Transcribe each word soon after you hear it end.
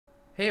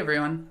Hey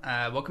everyone,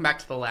 welcome back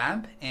to the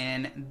lab.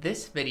 In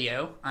this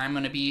video, I'm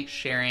going to be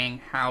sharing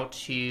how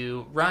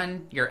to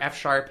run your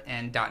F#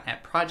 and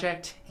 .NET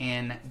project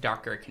in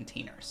Docker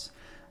containers.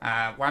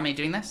 Why am I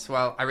doing this?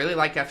 Well, I really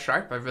like F#.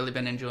 I've really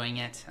been enjoying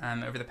it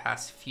over the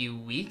past few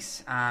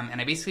weeks.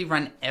 And I basically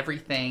run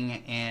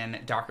everything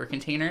in Docker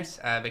containers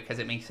because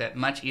it makes it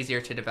much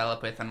easier to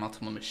develop with on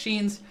multiple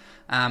machines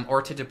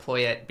or to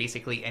deploy it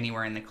basically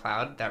anywhere in the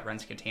cloud that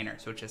runs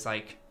containers, which is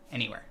like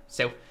anywhere.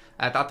 So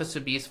I thought this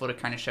would be useful to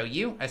kind of show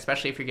you,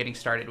 especially if you're getting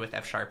started with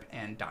F#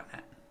 and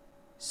 .NET.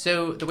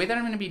 So the way that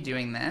I'm going to be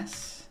doing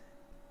this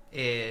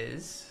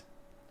is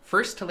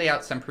first to lay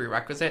out some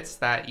prerequisites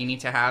that you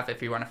need to have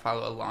if you want to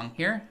follow along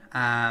here.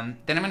 Then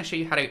I'm going to show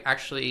you how to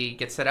actually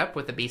get set up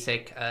with a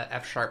basic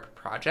F#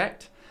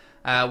 project.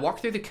 Walk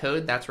through the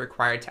code that's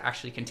required to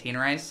actually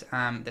containerize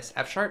this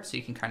F# so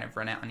you can kind of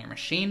run it on your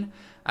machine.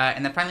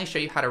 And then finally show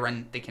you how to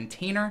run the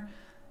container,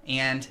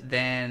 and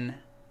then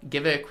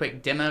give it a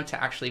quick demo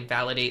to actually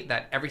validate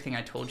that everything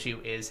I told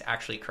you is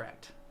actually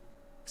correct.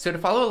 So to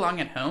follow along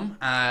at home,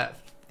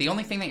 the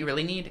only thing that you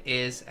really need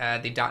is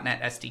the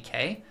 .NET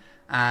SDK.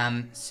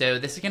 So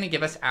this is going to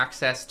give us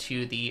access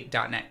to the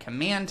 .NET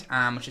command,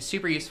 which is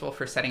super useful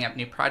for setting up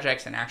new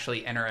projects and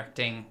actually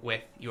interacting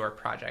with your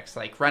projects,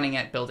 like running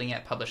it, building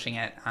it, publishing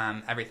it,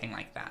 everything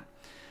like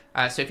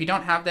that. So if you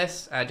don't have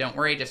this, don't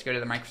worry, just go to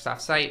the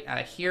Microsoft site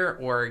here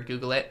or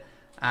Google it,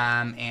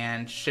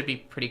 and should be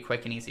pretty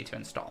quick and easy to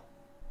install.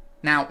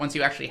 Now, once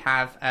you actually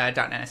have .NET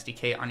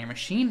SDK on your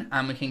machine,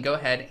 we can go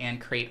ahead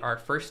and create our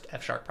first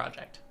F#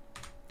 project.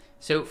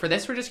 So for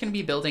this, we're just going to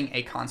be building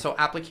a console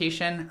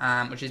application,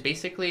 which is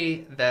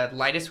basically the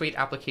lightest weight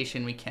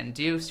application we can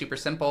do. Super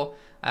simple,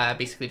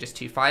 basically just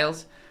 2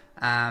 files.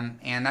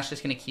 And that's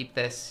just going to keep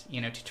this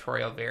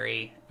tutorial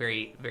very,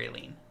 very, very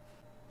lean.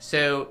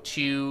 So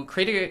to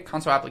create a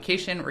console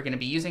application, we're going to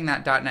be using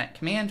that .NET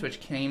command, which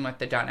came with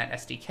the .NET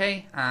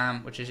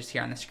SDK, which is just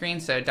here on the screen.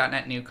 So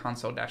 .NET new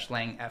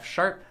console-lang F#.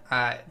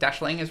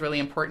 -lang is really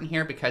important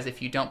here because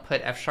if you don't put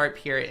F#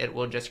 here, it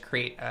will just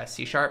create a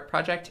C#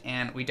 project,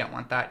 and we don't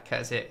want that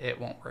because it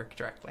won't work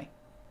directly.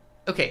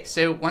 Okay,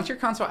 so once your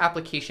console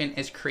application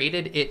is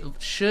created, it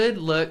should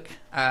look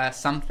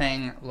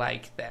something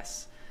like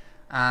this.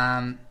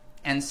 And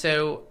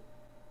so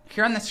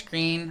here on the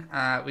screen,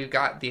 we've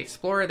got the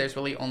Explorer. There's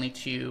really only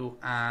 2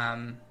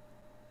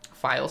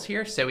 files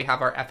here. So we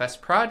have our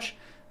fsproj,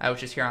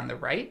 which is here on the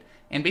right.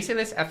 And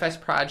basically this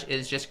fsproj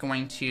is just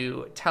going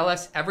to tell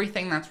us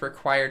everything that's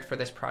required for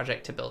this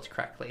project to build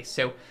correctly.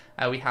 So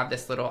we have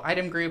this little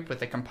item group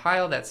with a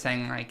compile that's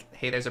saying like,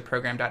 hey, there's a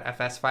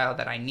program.fs file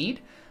that I need.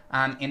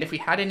 And if we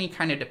had any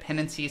kind of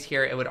dependencies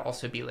here, it would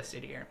also be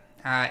listed here.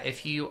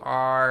 If you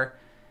are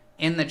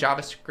in the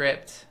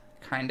JavaScript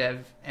kind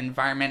of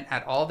environment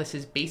at all, this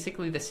is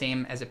basically the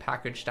same as a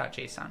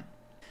package.json.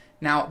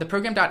 Now the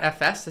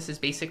program.fs, this is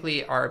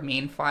basically our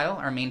main file,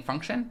 our main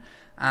function,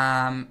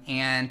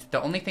 and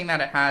the only thing that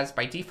it has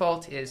by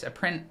default is a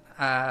print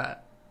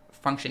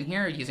function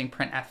here using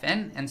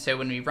printfn, and so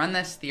when we run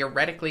this,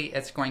 theoretically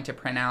it's going to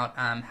print out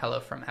hello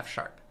from F#.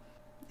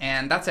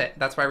 And that's it.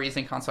 That's why we're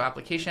using console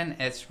application.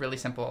 It's really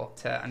simple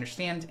to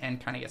understand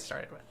and kind of get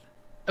started with.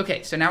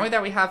 Okay, so now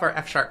that we have our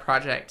F#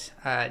 project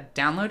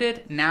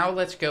downloaded, now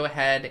let's go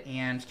ahead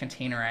and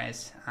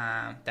containerize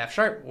the F#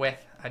 with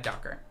a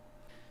Docker.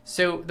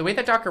 So the way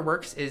that Docker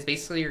works is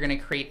basically you're going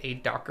to create a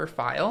Docker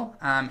file,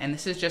 and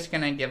this is just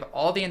going to give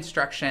all the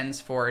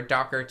instructions for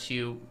Docker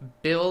to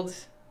build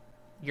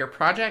your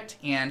project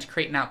and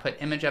create an output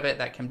image of it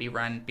that can be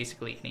run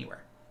basically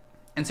anywhere.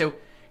 And so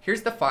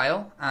here's the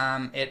file.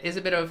 It is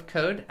a bit of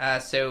code,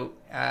 so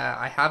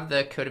I have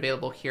the code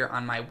available here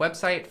on my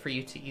website for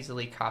you to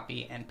easily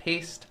copy and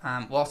paste.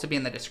 Will also be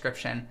in the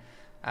description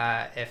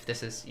if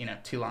this is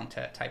too long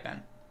to type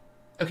in.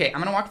 Okay,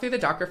 I'm going to walk through the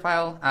Docker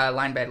file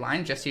line by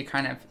line just so you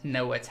kind of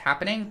know what's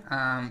happening.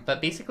 But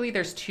basically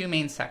there's 2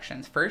 main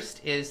sections.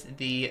 First is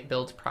the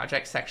build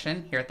project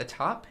section here at the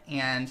top,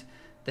 and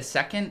the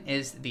second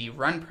is the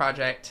run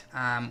project,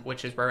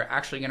 which is where we're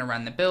actually going to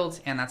run the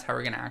builds, and that's how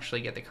we're going to actually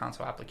get the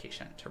console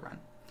application to run.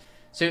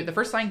 So the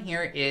first line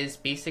here is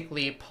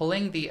basically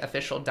pulling the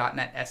official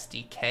 .NET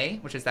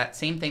SDK, which is that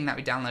same thing that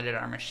we downloaded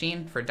on our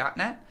machine for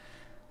 .NET,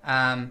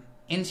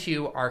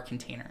 into our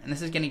container. And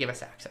this is going to give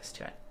us access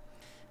to it.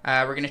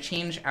 We're going to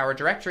change our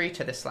directory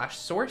to the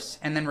 /source,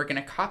 and then we're going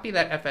to copy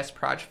that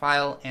fsproj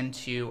file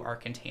into our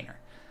container.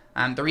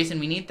 The reason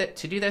we need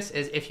to do this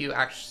is if you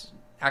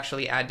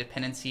actually add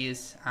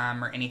dependencies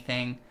or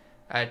anything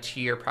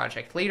to your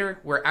project later,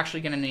 we're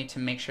actually going to need to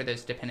make sure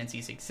those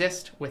dependencies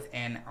exist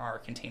within our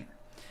container.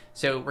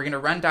 So we're going to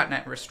run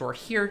 .NET restore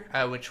here,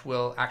 which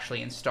will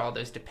actually install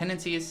those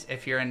dependencies.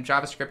 If you're in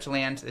JavaScript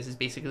land, this is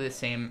basically the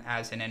same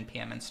as an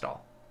npm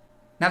install.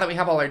 Now that we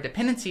have all our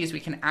dependencies, we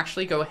can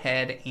actually go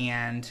ahead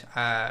and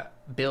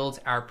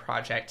build our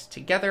project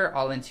together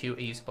all into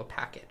a usable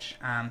package.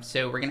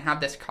 So we're going to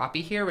have this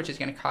copy here, which is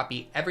going to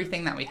copy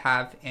everything that we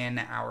have in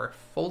our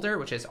folder,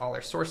 which is all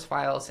our source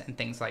files and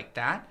things like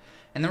that.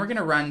 And then we're going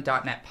to run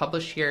 .NET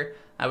publish here,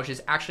 which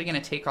is actually going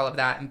to take all of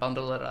that and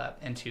bundle it up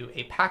into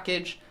a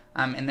package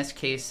In this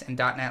case, in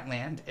 .NET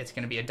land, it's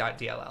going to be a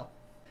 .dll.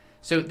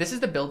 So this is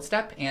the build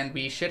step, and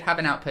we should have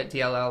an output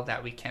DLL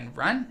that we can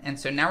run. And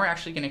so now we're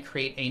actually going to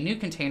create a new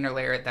container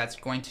layer that's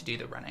going to do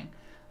the running.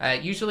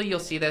 Usually you'll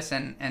see this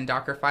in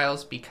Docker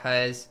files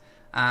because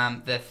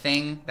the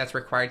thing that's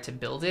required to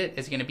build it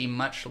is going to be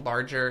much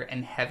larger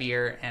and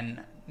heavier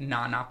and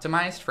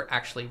non-optimized for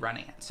actually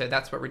running it. So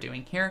that's what we're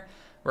doing here.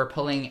 We're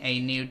pulling a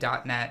new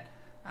 .NET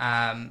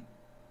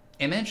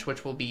image,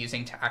 which we'll be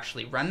using to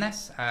actually run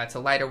this. It's a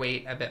lighter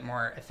weight, a bit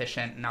more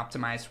efficient and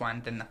optimized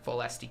one than the full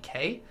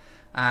SDK.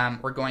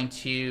 We're going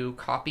to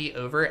copy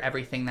over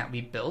everything that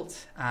we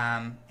built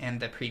in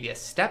the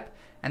previous step,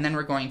 and then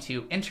we're going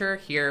to enter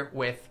here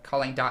with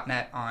calling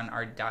 .NET on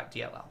our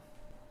 .dll.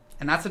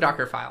 And that's a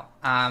Docker file.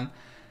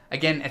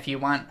 Again, if you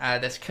want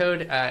this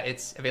code,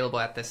 it's available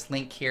at this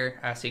link here,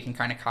 so you can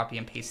kind of copy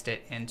and paste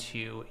it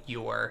into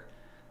your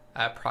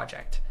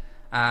project.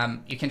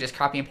 You can just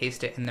copy and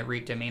paste it in the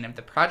root domain of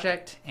the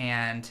project,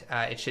 and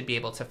it should be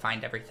able to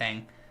find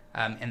everything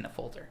in the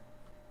folder.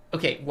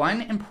 Okay,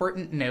 one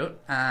important note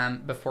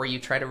before you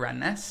try to run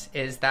this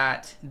is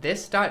that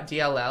this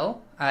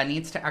 .dll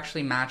needs to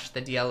actually match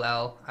the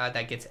DLL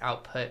that gets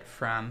output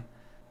from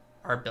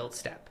our build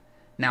step.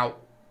 Now,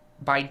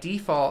 by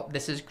default,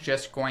 this is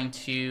just going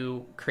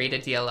to create a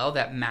DLL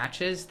that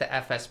matches the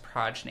FS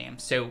proj name.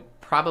 So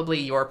probably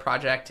your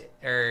project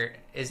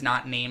is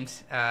not named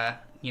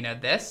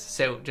this.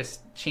 So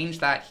just change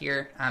that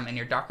here in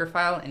your Docker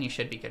file, and you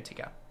should be good to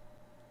go.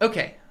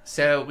 Okay,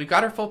 so we've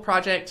got our full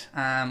project.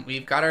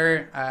 We've got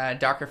our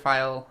Docker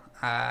file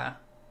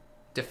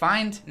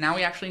defined. Now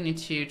we actually need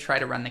to try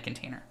to run the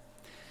container.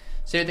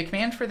 So the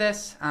command for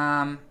this,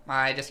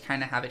 I just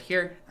kind of have it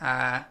here,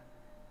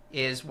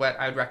 is what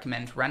I would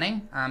recommend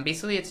running.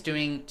 Basically, it's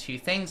doing two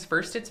things.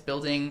 First, it's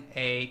building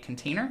a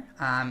container,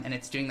 and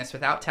it's doing this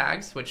without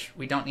tags, which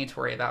we don't need to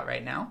worry about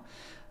right now.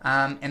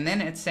 And then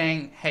it's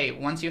saying, hey,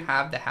 once you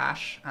have the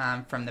hash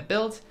from the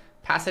build,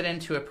 pass it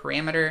into a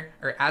parameter,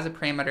 or as a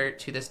parameter,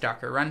 to this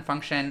Docker run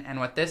function. And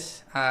what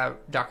this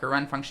Docker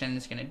run function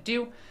is going to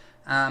do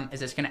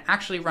is it's going to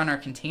actually run our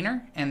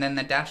container, and then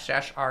the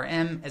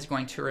 --rm is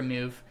going to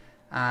remove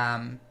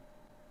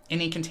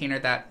any container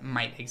that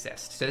might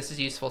exist. So this is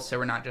useful so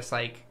we're not just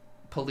like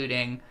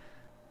polluting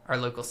our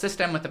local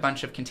system with a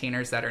bunch of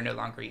containers that are no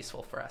longer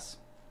useful for us.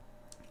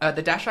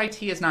 The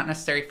 -it is not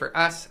necessary for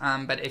us,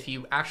 but if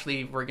you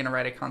actually were going to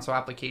write a console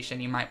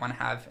application, you might want to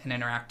have an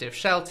interactive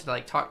shell to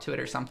like talk to it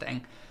or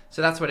something.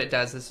 So that's what it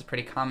does. This is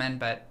pretty common,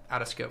 but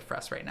out of scope for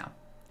us right now.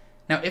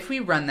 Now, if we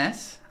run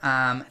this,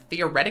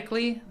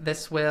 theoretically,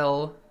 this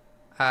will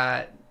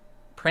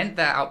print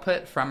the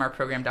output from our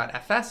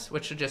program.fs,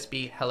 which should just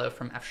be hello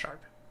from F#.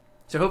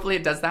 So hopefully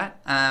it does that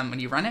when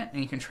you run it,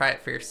 and you can try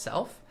it for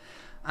yourself.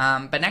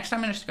 But next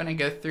I'm just going to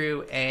go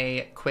through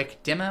a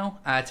quick demo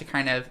to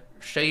kind of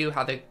show you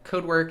how the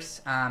code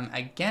works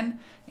again,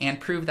 and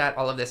prove that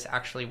all of this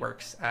actually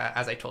works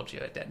as I told you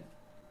it did.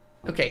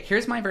 Okay,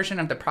 here's my version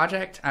of the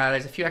project.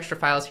 There's a few extra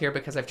files here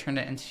because I've turned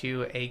it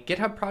into a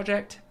GitHub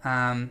project,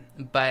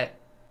 but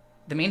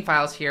the main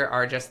files here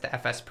are just the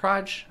fs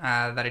proj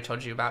that I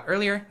told you about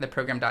earlier, the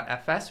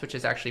program.fs, which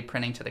is actually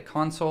printing to the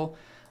console,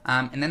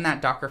 and then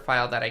that Docker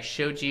file that I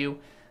showed you,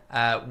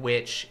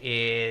 which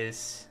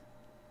is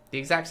the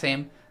exact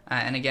same,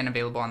 and again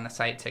available on the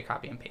site to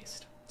copy and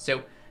paste.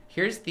 So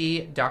here's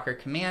the Docker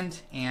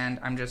command, and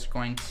I'm just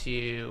going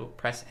to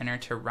press enter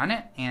to run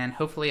it, and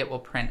hopefully it will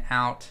print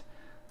out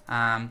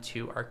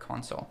to our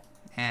console.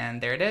 And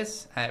there it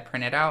is,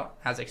 printed out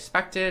as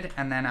expected,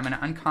 and then I'm going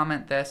to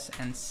uncomment this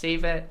and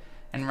save it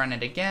and run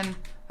it again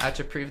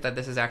to prove that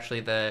this is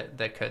actually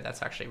the code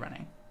that's actually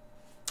running.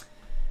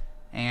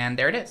 And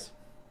there it is.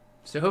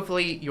 So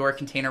hopefully your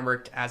container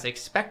worked as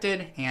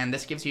expected, and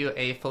this gives you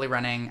a fully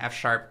running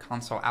F#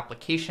 console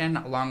application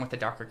along with the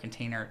Docker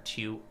container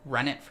to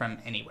run it from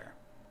anywhere.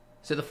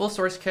 So the full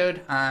source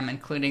code,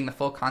 including the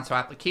full console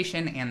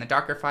application and the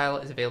Docker file,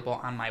 is available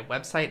on my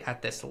website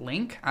at this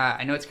link.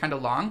 I know it's kind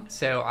of long,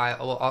 so I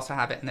will also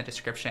have it in the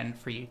description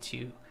for you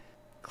to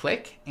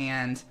click.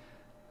 And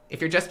if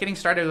you're just getting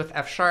started with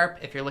F#,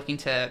 if you're looking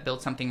to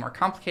build something more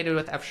complicated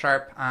with F#,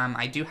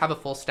 I do have a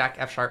full stack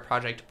F#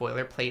 project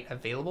boilerplate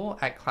available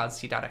at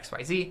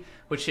cloudc.xyz,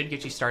 which should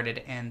get you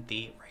started in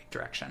the right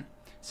direction.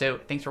 So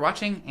thanks for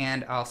watching,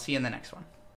 and I'll see you in the next one.